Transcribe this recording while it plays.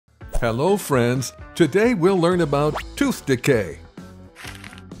Hello friends, today we'll learn about tooth decay.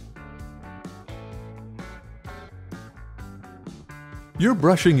 You're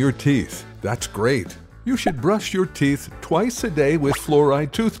brushing your teeth. That's great. You should brush your teeth twice a day with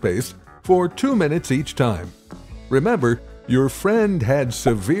fluoride toothpaste for 2 minutes each time. Remember, your friend had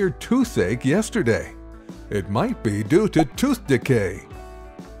severe toothache yesterday. It might be due to tooth decay.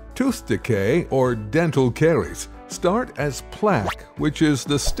 Tooth decay, or dental caries, start as plaque, which is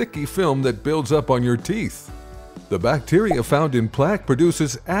the sticky film that builds up on your teeth. The bacteria found in plaque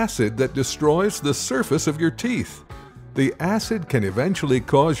produces acid that destroys the surface of your teeth. The acid can eventually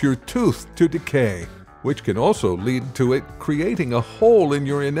cause your tooth to decay, which can also lead to it creating a hole in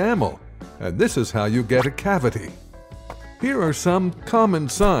your enamel, and this is how you get a cavity. Here are some common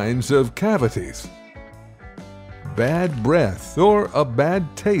signs of cavities. Bad breath or a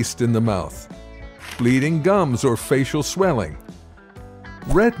bad taste in the mouth. Bleeding gums or facial swelling.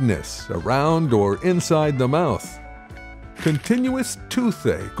 Redness around or inside the mouth. Continuous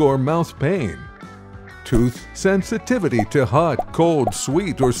toothache or mouth pain. Tooth sensitivity to hot, cold,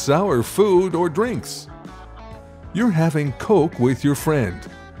 sweet, or sour food or drinks. You're having Coke with your friend.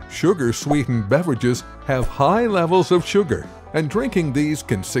 Sugar-sweetened beverages have high levels of sugar, and drinking these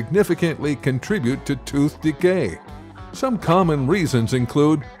can significantly contribute to tooth decay. Some common reasons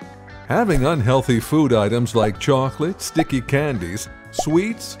include having unhealthy food items like chocolate, sticky candies,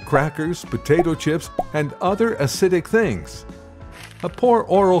 sweets, crackers, potato chips, and other acidic things. A poor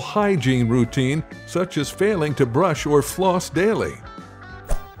oral hygiene routine, such as failing to brush or floss daily.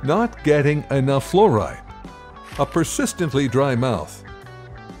 Not getting enough fluoride. A persistently dry mouth.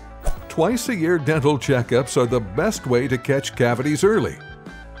 Twice-a-year dental checkups are the best way to catch cavities early.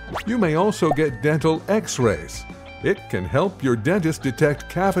 You may also get dental x-rays. It can help your dentist detect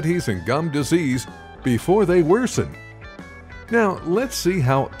cavities and gum disease before they worsen. Now, let's see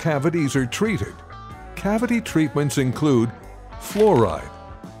how cavities are treated. Cavity treatments include fluoride.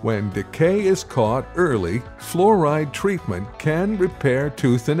 When decay is caught early, fluoride treatment can repair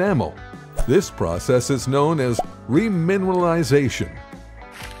tooth enamel. This process is known as remineralization.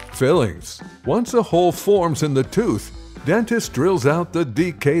 Fillings. Once a hole forms in the tooth, dentist drills out the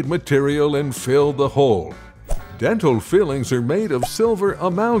decayed material and fill the hole. Dental fillings are made of silver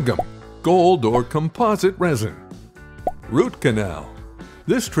amalgam, gold, or composite resin. Root canal.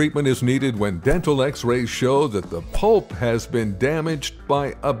 This treatment is needed when dental x-rays show that the pulp has been damaged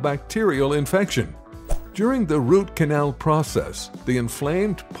by a bacterial infection. During the root canal process, the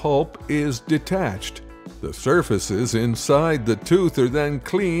inflamed pulp is detached. The surfaces inside the tooth are then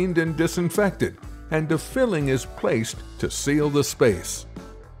cleaned and disinfected, and a filling is placed to seal the space.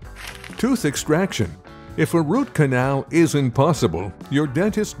 Tooth extraction. If a root canal isn't possible, your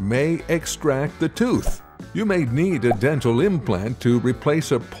dentist may extract the tooth. You may need a dental implant to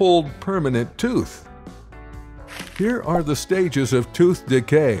replace a pulled permanent tooth. Here are the stages of tooth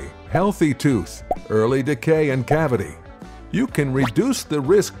decay: healthy tooth, early decay, and cavity. You can reduce the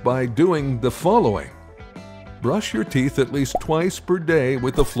risk by doing the following. Brush your teeth at least twice per day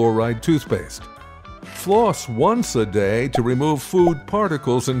with the fluoride toothpaste. Floss once a day to remove food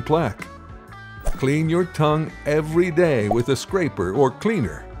particles and plaque. Clean your tongue every day with a scraper or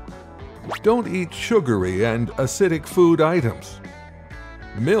cleaner. Don't eat sugary and acidic food items.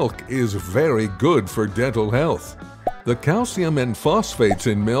 Milk is very good for dental health. The calcium and phosphates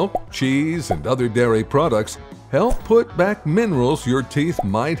in milk, cheese, and other dairy products help put back minerals your teeth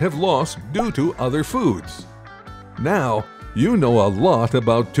might have lost due to other foods. Now, you know a lot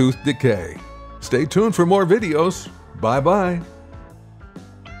about tooth decay. Stay tuned for more videos. Bye-bye.